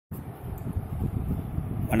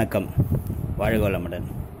வணக்கம். வாழ்க வளமுடன்.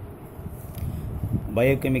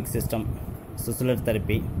 பயோகெமிக் சிஸ்டம், சுசுலர்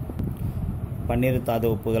தெரப்பி, பன்னீர் தாது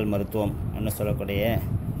உப்புகள் மருத்துவம் என்று சொல்லக்கூடிய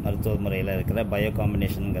மருத்துவ முறையில் இருக்கிற பயோ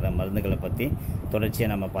காம்பினேஷனுங்கிற மருந்துகளை பற்றி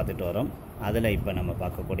தொடர்ச்சியாக நம்ம பார்த்துட்டு வரோம். அதில் இப்போ நம்ம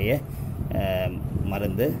பார்க்கக்கூடிய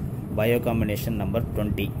மருந்து பயோ காம்பினேஷன் நம்பர்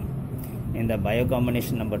 20. இந்த பயோ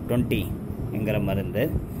காம்பினேஷன் நம்பர் 20ங்கிற மருந்து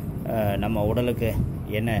நம்ம உடலுக்கு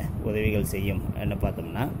என்ன உதவிகள் செய்யும் என்று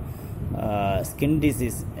பார்த்தோம்னா, ஸ்கின்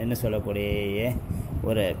டிசீஸ் என்று சொல்லக்கூடிய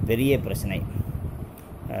ஒரு பெரிய பிரச்சனை,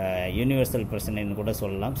 யூனிவர்சல் பிரச்சனைன்னு கூட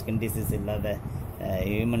சொல்லலாம். ஸ்கின் டிசீஸ் இல்லாத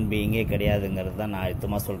ஹியூமன் பீயிங்கே கிடையாதுங்கிறது தான் நான்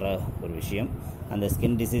அழுத்தமாக சொல்கிற ஒரு விஷயம். அந்த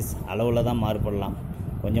ஸ்கின் டிசீஸ் அளவில் தான் மாறுபடலாம்.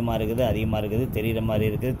 கொஞ்சமாக இருக்குது, அதிகமாக இருக்குது, தெரிகிற மாதிரி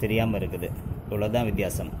இருக்குது, தெரியாமல் இருக்குது, இவ்வளோதான்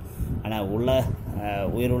வித்தியாசம். ஆனால்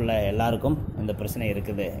உயிர் உள்ள எல்லாருக்கும் இந்த பிரச்சனை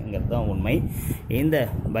இருக்குதுங்கிறது தான் உண்மை. இந்த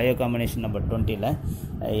பயோ காம்பினேஷன் நம்பர் 20ல்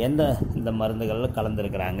இந்த மருந்துகளில்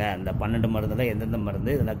கலந்துருக்கிறாங்க, அந்த 12 மருந்தில் எந்தெந்த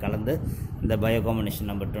மருந்து இதில் கலந்து இந்த பயோ காம்பினேஷன்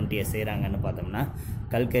நம்பர் 20 செய்கிறாங்கன்னு பார்த்தோம்னா,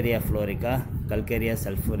 கல்கேரியா ஃப்ளோரிக்கா, கல்கேரியா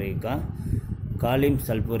சல்ஃபூரிக்கா, காலிம்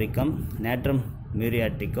சல்ஃபூரிக்கம், நேட்ரம்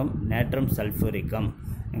மியூரியாட்டிக்கம், நேட்ரம்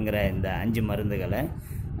சல்ஃபூரிக்கம்ங்கிற இந்த 5 மருந்துகளை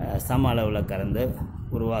சம அளவில் கலந்து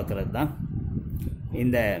உருவாக்குறது தான்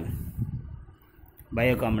இந்த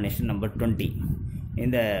பயோ காம்பினேஷன் நம்பர் 20.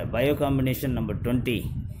 இந்த பயோ காம்பினேஷன் நம்பர் 20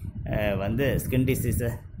 ஸ்கின் டிசீஸை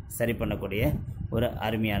சரி பண்ணக்கூடிய ஒரு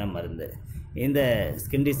அருமையான மருந்து. இந்த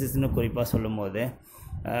ஸ்கின் டிசீஸ்னு குறிப்பாக சொல்லும் போது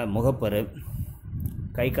முகப்பரு,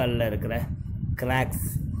 கை காலில் இருக்கிற கிராக்ஸ்,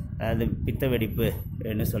 அதாவது பித்த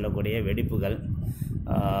வெடிப்புன்னு சொல்லக்கூடிய வெடிப்புகள்,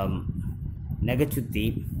 நெகச்சுத்தி,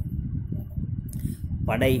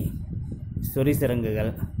 படை,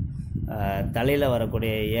 சொறிசிறங்குகள், தலையில்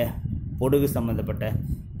வரக்கூடிய பொடுகு சம்மந்தப்பட்ட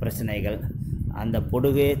பிரச்சனைகள், அந்த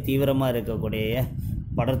பொடுகே தீவிரமாக இருக்கக்கூடிய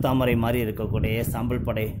படர்தாமரை மாதிரி இருக்கக்கூடிய சாம்பல்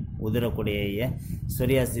படை உதிரக்கூடிய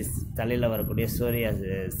சொரியாசிஸ், தலையில் வரக்கூடிய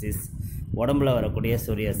சொரியாசிஸ், உடம்பில் வரக்கூடிய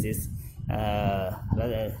சொரியாசிஸ்,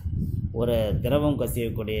 ஒரு திரவம்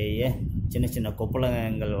கசியக்கூடிய சின்ன சின்ன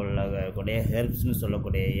கொப்பளங்கள் உள்ளக்கூடிய ஹெர்ப்ஸ்னு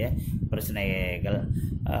சொல்லக்கூடிய பிரச்சனைகள்,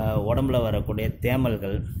 உடம்பில் வரக்கூடிய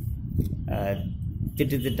தேமல்கள்,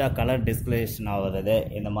 திட்டாக கலர் டிஸ்கலரேஷன் ஆகிறது,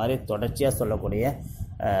 இந்த மாதிரி தொடர்ச்சியாக சொல்லக்கூடிய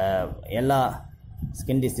எல்லா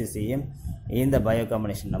ஸ்கின் டிசீஸையும் இந்த பயோ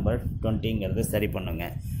காம்பினேஷன் நம்பர் 20ங்கிறது சரி பண்ணுங்க.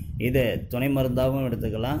 இது துணை மருந்தாகவும்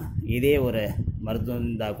எடுத்துக்கலாம். இதே ஒரு மருத்துவம்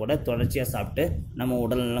இருந்தால் கூட தொடர்ச்சியாக சாப்பிட்டு நம்ம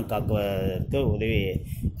உடல்நலம் காக்குவதற்கு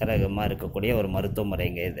உதவிகரமாக இருக்கக்கூடிய ஒரு மருத்துவ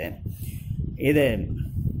முறைங்க இது.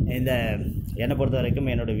 இந்த என்னை பொறுத்த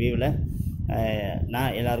வரைக்கும் என்னோடய வியூவில்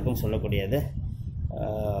நான் எல்லாருக்கும் சொல்லக்கூடியது,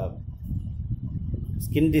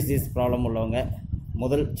 ஸ்கின் டிசீஸ் ப்ராப்ளம் உள்ளவங்க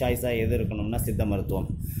முதல் சாய்ஸாக எது இருக்கணும்னா சித்த மருத்துவம்.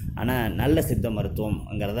 ஆனால் நல்ல சித்த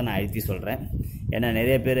மருத்துவங்கிறத நான் அழுத்தி சொல்கிறேன். ஏன்னா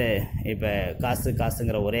நிறைய பேர் இப்போ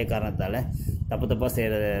காசுங்கிற ஒரே காரணத்தால் தப்பாக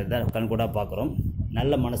செய்கிறத கண்கூடாக பார்க்குறோம்.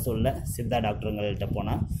 நல்ல மனசு உள்ள சித்தா டாக்டருங்கள்கிட்ட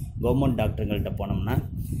போனால், கவர்மெண்ட் டாக்டருங்கள்கிட்ட போனோம்னா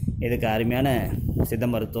இதுக்கு அருமையான சித்த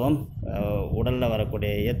மருத்துவம், உடலில்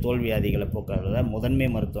வரக்கூடிய தோல்வியாதிகளை போக்குறத முதன்மை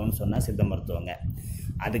மருத்துவம்னு சொன்னால் சித்த மருத்துவங்க.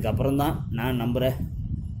 அதுக்கப்புறம் தான்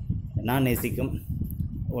நான் நேசிக்கும்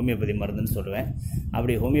ஹோமியோபதி மருந்துன்னு சொல்லுவேன்.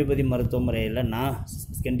 அப்படி ஹோமியோபதி மருத்துவ முறையில் நான்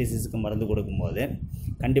ஸ்கின் டிசீஸுக்கு மருந்து கொடுக்கும்போது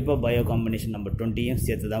கண்டிப்பாக பயோ காம்பினேஷன் நம்பர் 20யும்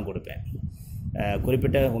சேர்த்து தான் கொடுப்பேன்.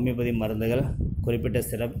 குறிப்பிட்ட ஹோமியோபதி மருந்துகள், குறிப்பிட்ட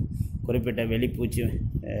சிரப், குறிப்பிட்ட வெளிப்பூச்சி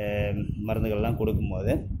மருந்துகள்லாம்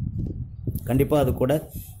கொடுக்கும்போது கண்டிப்பாக அது கூட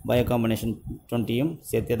பயோ காம்பினேஷன் 20யும்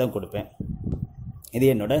சேர்த்தே தான் கொடுப்பேன். இது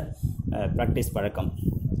என்னோடய ப்ராக்டிஸ் பழக்கம்.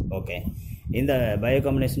 ஓகே, இந்த பயோ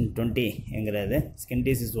காம்பினேஷன் 20ங்கிறது ஸ்கின்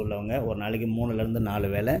டிசீஸ் உள்ளவங்க ஒரு நாளைக்கு 3லேருந்து 4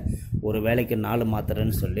 வேளை, ஒரு வேளைக்கு 4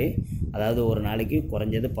 மாத்திரைன்னு சொல்லி, அதாவது ஒரு நாளைக்கு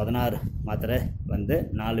குறைஞ்சது 16 மாத்திரை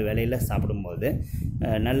 4 வேளையில் சாப்பிடும்போது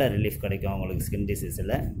நல்ல ரிலீஃப் கிடைக்கும் அவங்களுக்கு. ஸ்கின்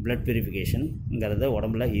டிசீஸில் ப்ளட் ப்யூரிஃபிகேஷனுங்கிறது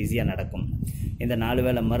உடம்புல ஈஸியாக நடக்கும். இந்த 4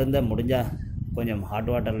 வேளை மருந்தை முடிஞ்சால் கொஞ்சம் ஹாட்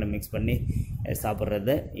வாட்டரில் மிக்ஸ் பண்ணி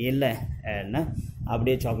சாப்பிட்றது, இல்லைன்னா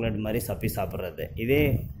அப்படியே சாக்லேட் மாதிரி சப்பி சாப்பிட்றது. இதே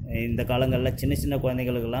இந்த காலங்களில் சின்ன சின்ன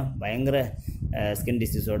குழந்தைங்களுக்கெல்லாம் பயங்கர ஸ்கின்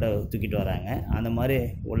டிசீஸோடு தூக்கிட்டு வராங்க. அந்த மாதிரி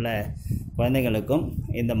உள்ள குழந்தைங்களுக்கும்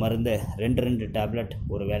இந்த மருந்து 2 டேப்லெட்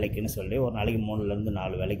ஒரு வேலைக்குன்னு சொல்லி ஒரு நாளைக்கு 3லேருந்து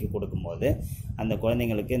 4 வேலைக்கு கொடுக்கும்போது அந்த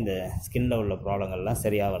குழந்தைங்களுக்கு இந்த ஸ்கின்னில் உள்ள ப்ராப்ளங்கள்லாம்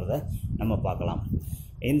சரியாகிறத நம்ம பார்க்கலாம்.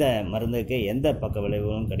 இந்த மருந்துக்கு எந்த பக்க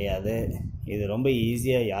விளைவும் கிடையாது. இது ரொம்ப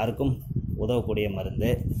ஈஸியாக யாருக்கும் உதவக்கூடிய மருந்து.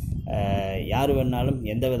 யார் வேணாலும்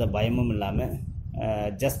எந்தவித பயமும் இல்லாமல்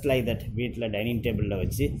ஜஸ்ட் லைக் தட் வீட்டில் டைனிங் டேபிளில்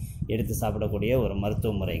வச்சு எடுத்து சாப்பிடக்கூடிய ஒரு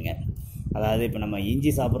மருத்துவ முறைங்க. அதாவது இப்போ நம்ம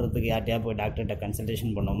இஞ்சி சாப்பிட்றதுக்கு யார்ட்டையா போய் டாக்டர்கிட்ட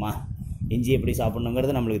கன்சல்டேஷன் பண்ணோமா, இஞ்சி எப்படி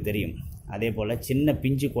சாப்பிட்ணுங்கிறது நம்மளுக்கு தெரியும். அதே போல் சின்ன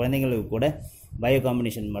பிஞ்சு குழந்தைங்களுக்கு கூட பயோ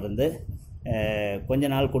காம்பினேஷன் மருந்து கொஞ்ச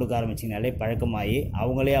நாள் கொடுக்க ஆரம்பிச்சிங்கனாலே பழக்கமாகி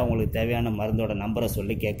அவங்களுக்கு தேவையான மருந்தோட நம்பரை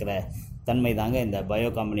சொல்லி கேட்குற தன்மை தாங்க இந்த பயோ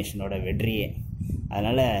காம்பினேஷனோட வெற்றியே.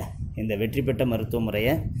 அதனால் இந்த வெற்றி பெற்ற மருத்துவ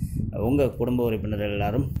முறையை உங்கள் குடும்ப உறுப்பினர்கள்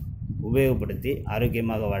எல்லாரும் உபயோகப்படுத்தி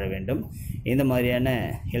ஆரோக்கியமாக வாழ வேண்டும். இந்த மாதிரியான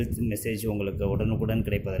ஹெல்த் மெசேஜ் உங்களுக்கு உடனுக்குடன்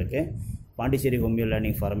கிடைப்பதற்கு Pondicherry homeo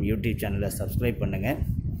learning forum YouTube சேனலை சப்ஸ்கிரைப் பண்ணுங்கள்.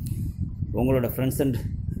 உங்களோட ஃப்ரெண்ட்ஸ் அண்ட்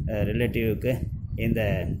ரிலேட்டிவ்க்கு இந்த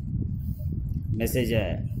மெசேஜை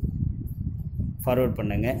ஃபார்வர்ட்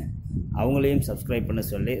பண்ணுங்கள். அவங்களையும் சப்ஸ்கிரைப் பண்ண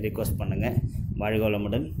சொல்லி ரிக்வெஸ்ட் பண்ணுங்கள். வாழ்க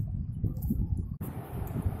வளமுடன்.